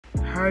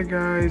Hi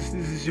guys,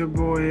 this is your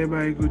boy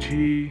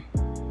Hairbygucchie,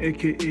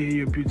 aka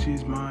Your Beauty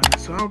is Mine.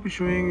 So I'll be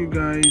showing you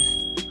guys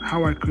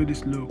how I create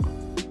this look.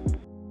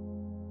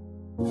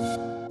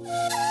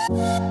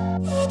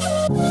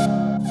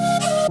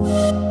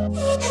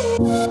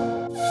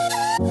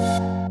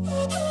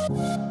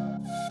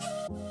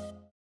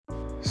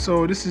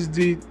 So this is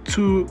the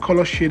two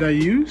color shade I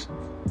use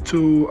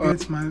to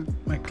get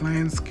my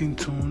client's skin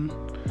tone.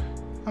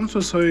 I'm so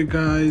sorry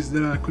guys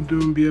that I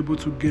couldn't be able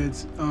to get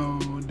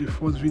the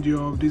first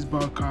video of this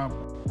bald cap,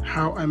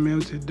 how I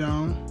melted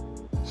down.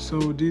 So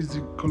this is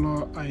the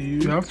color I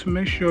use. You have to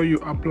make sure you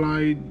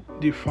apply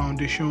the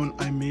foundation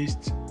I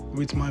mixed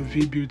with my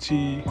V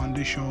Beauty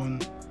foundation.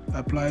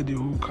 Apply the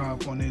whole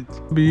cap on it.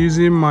 I'll be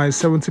using my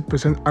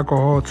 70%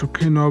 alcohol to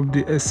clean up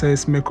the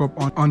excess makeup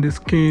on the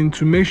skin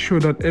to make sure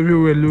that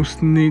everywhere looks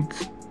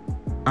neat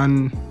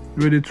and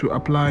ready to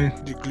apply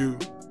the glue.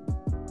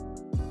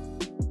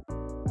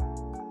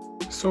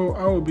 So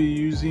I will be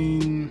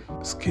using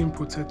skin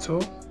protector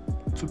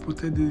to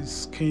protect the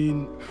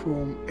skin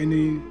from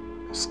any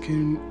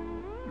skin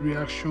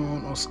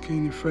reaction or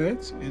skin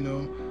effect, you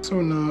know.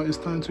 So now it's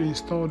time to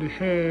install the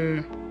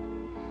hair.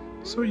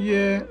 So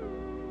yeah,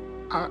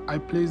 I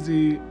place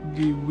the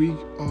wig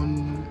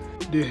on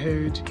the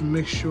head to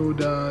make sure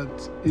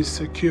that it's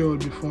secured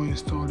before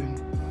installing.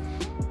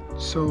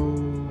 So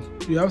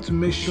you have to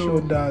make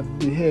sure that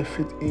the hair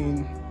fit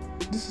in.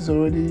 This is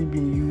already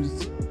been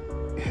used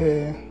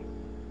hair,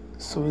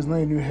 so it's not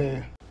a new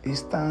hair.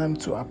 It's time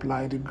to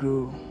apply the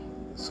glue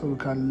so we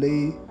can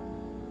lay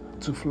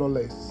to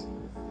flawless.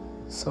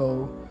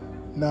 So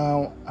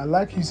now I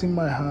like using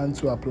my hand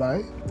to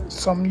apply.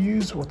 Some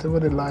use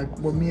whatever they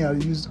like, but me I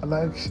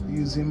like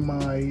using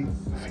my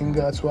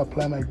finger to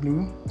apply my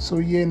glue. So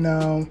yeah,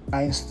 now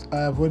I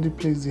have already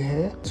placed the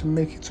hair. To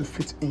make it to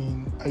fit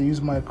in, I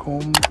use my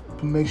comb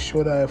to make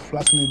sure that I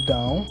flatten it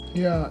down.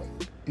 Yeah,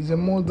 it's a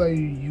mode that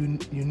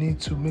you need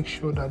to make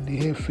sure that the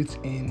hair fits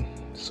in,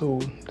 so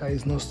there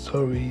is no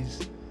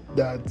stories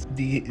that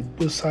the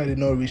both sides did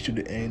not reach to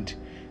the end.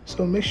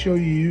 So make sure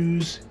you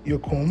use your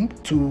comb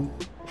to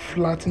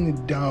flatten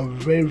it down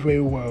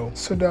very well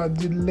so that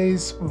the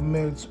lace will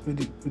melt with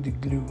the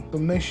glue. So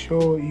make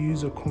sure you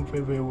use your comb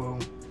very well.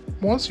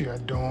 Once you are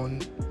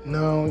done,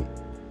 now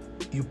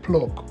you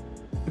pluck,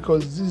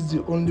 because this is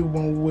the only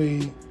one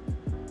way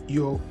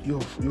your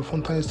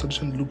frontal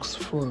installation looks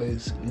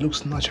flawless,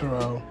 looks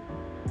natural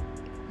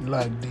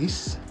like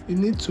this. You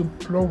need to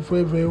pluck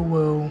very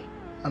well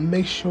and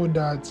make sure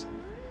that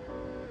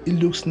it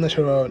looks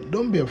natural.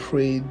 Don't be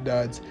afraid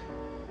that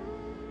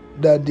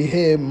the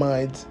hair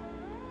might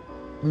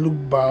look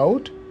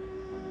bald,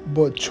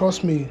 but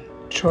trust me,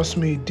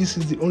 this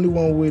is the only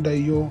one way that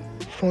your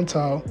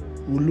frontal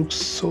will look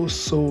so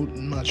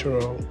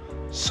natural,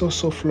 so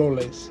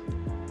flawless.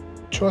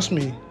 Trust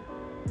me.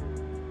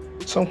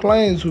 Some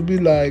clients will be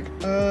like,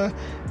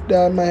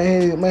 that my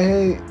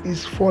hair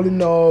is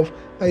falling off,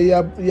 you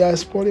are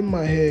spoiling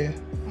my hair.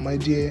 My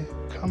dear,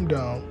 calm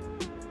down,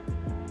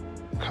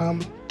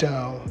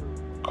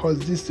 because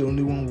this is the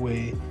only one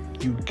way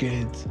you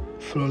get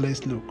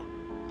flawless look,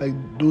 like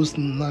those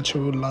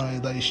natural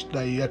lines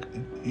that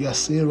you are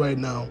seeing right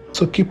now.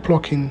 So keep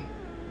plucking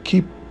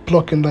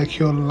like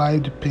your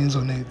life depends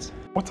on it.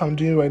 What I'm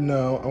doing right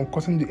now, I'm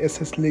cutting the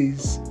excess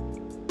lace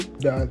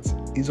that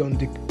is on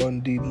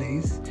the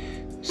lace.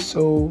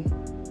 So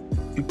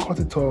you cut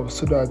it off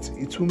so that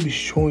it won't be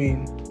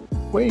showing.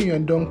 When you are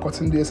done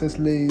cutting the excess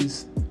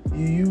lace,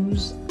 you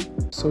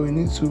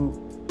need to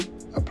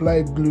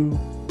apply glue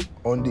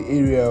on the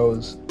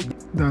areas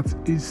that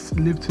is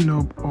lifting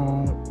up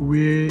or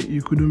where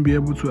you couldn't be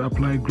able to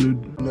apply glue.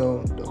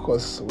 No,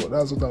 because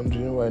that's what I'm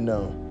doing right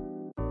now.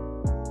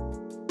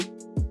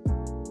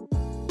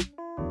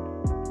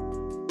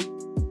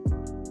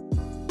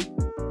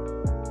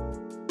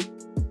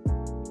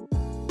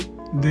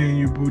 Then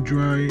you blow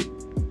dry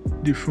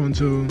the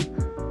frontal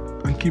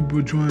and keep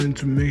blow drying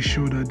to make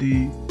sure that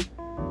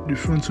the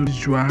frontal is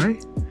dry.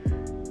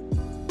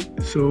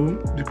 So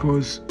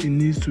because it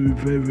needs to be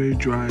very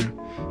dry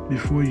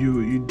before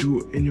you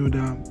do any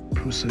other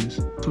process.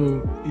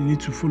 So you need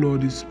to follow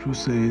this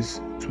process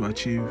to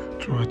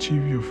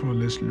achieve your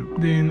flawless look.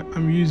 Then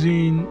I'm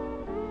using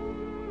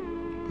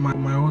my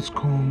hot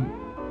comb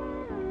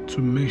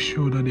to make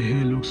sure that the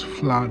hair looks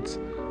flat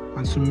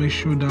and to make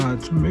sure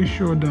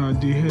that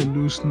the hair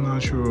looks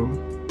natural.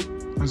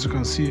 As you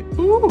can see,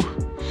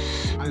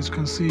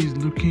 it's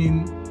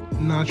looking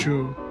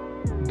natural.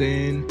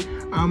 Then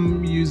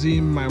I'm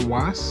using my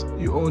wax.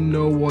 You all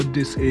know what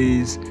this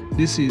is.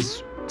 This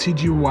is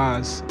TG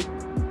wax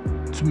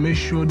to make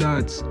sure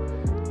that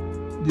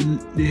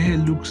the hair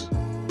looks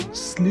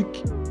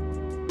slick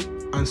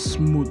and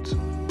smooth.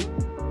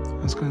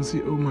 As you can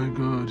see, oh my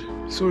god.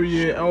 So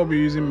yeah, I'll be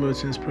using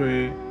melting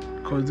spray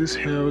because this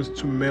helps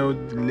to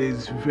melt the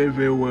lace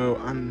very well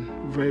and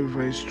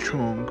very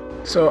strong.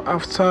 So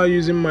after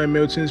using my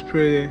melting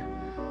spray,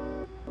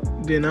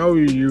 then I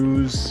will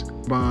use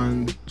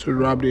band to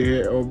wrap the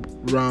hair up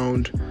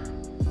round,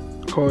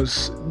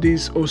 because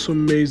this also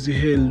makes the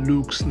hair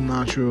looks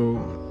natural.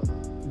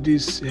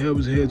 this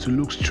helps hair to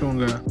look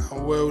stronger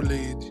and well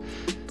laid.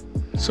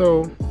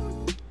 So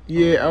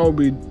yeah, I'll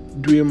be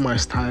doing my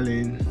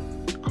styling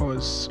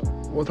because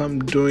what I'm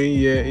doing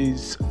here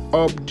is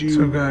updo.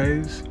 So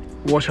guys,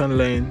 watch and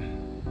learn,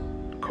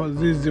 because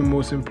this is the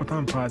most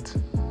important part.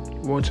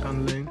 Watch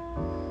and learn.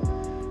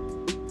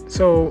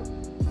 So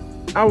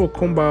I will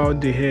comb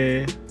out the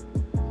hair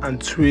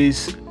and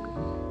twist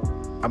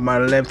at my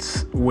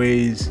left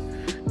waist,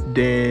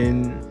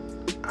 then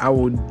I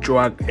will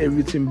drag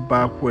everything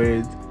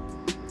backward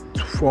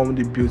to form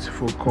the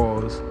beautiful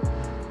curls.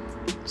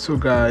 So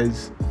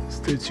guys,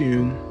 stay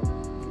tuned,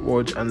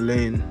 watch and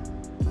learn,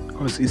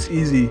 because it's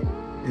easy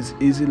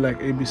like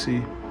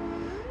ABC.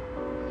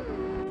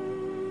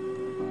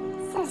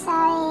 So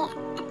sorry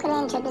I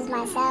couldn't introduce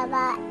myself,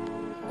 but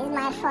this is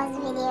my first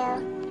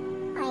video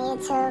on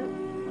YouTube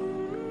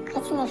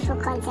creating a full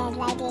content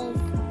like this.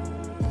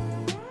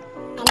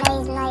 I know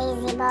it's not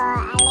easy, but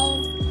at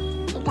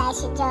least you guys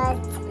should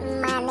just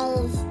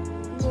manage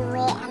the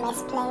way I'm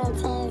explaining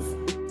things.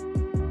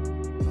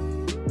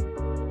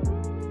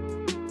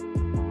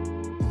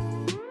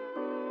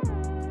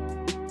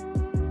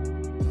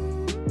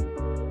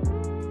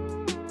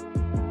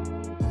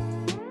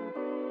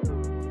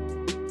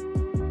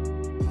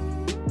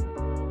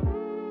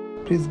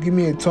 Please give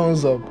me a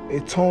thumbs up,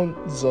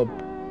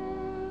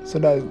 so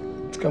that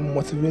it can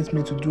motivate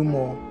me to do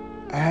more.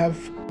 I have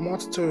more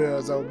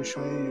tutorials I will be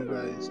showing you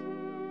guys.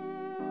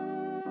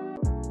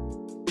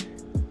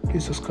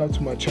 Please subscribe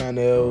to my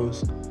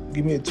channels,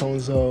 give me a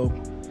thumbs up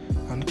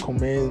and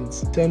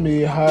comment. Tell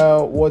me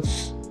what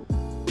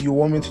you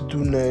want me to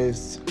do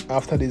next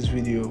after this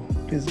video.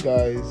 Please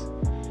guys,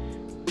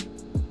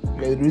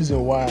 you're the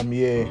reason why I'm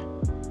here.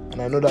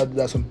 And I know that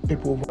there's some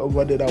people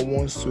over there that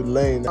wants to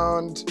learn.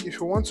 And if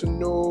you want to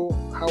know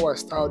how I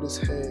style this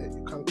hair,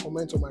 you can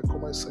comment on my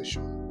comment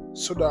section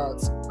so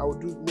that I will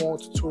do more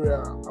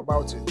tutorial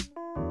about it.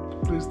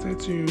 Please stay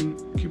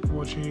tuned, keep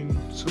watching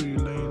so you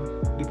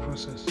learn the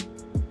process.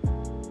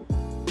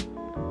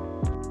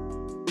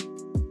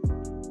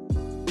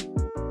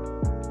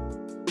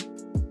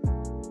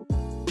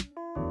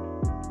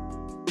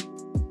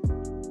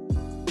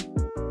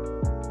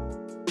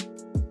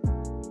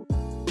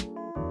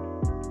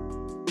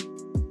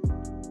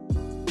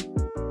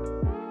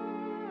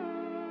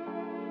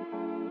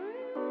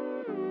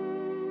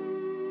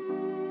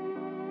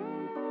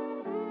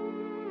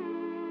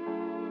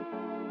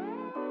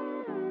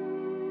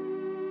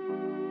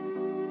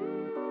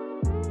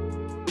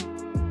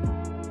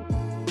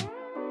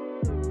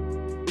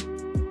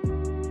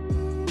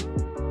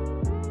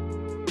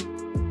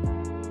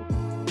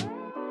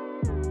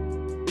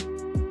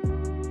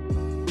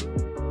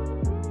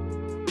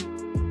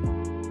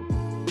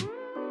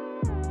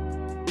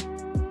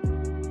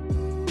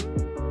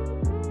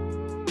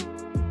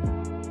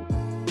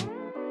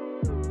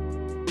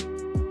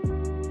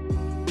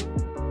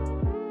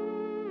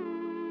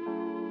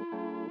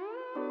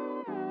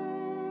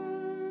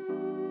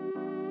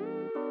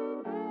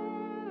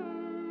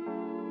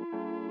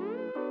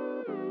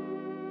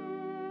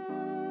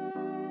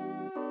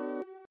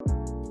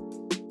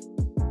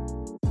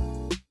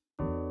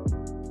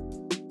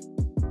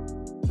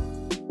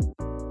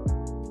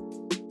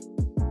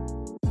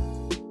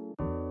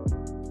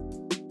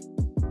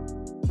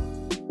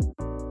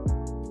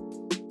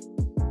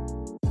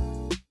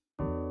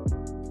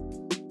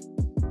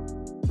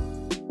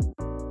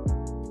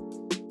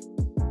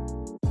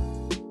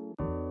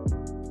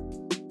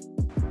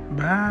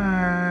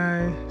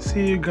 Bye.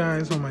 See you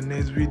guys on my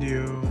next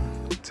video.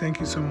 Thank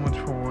you so much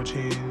for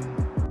watching.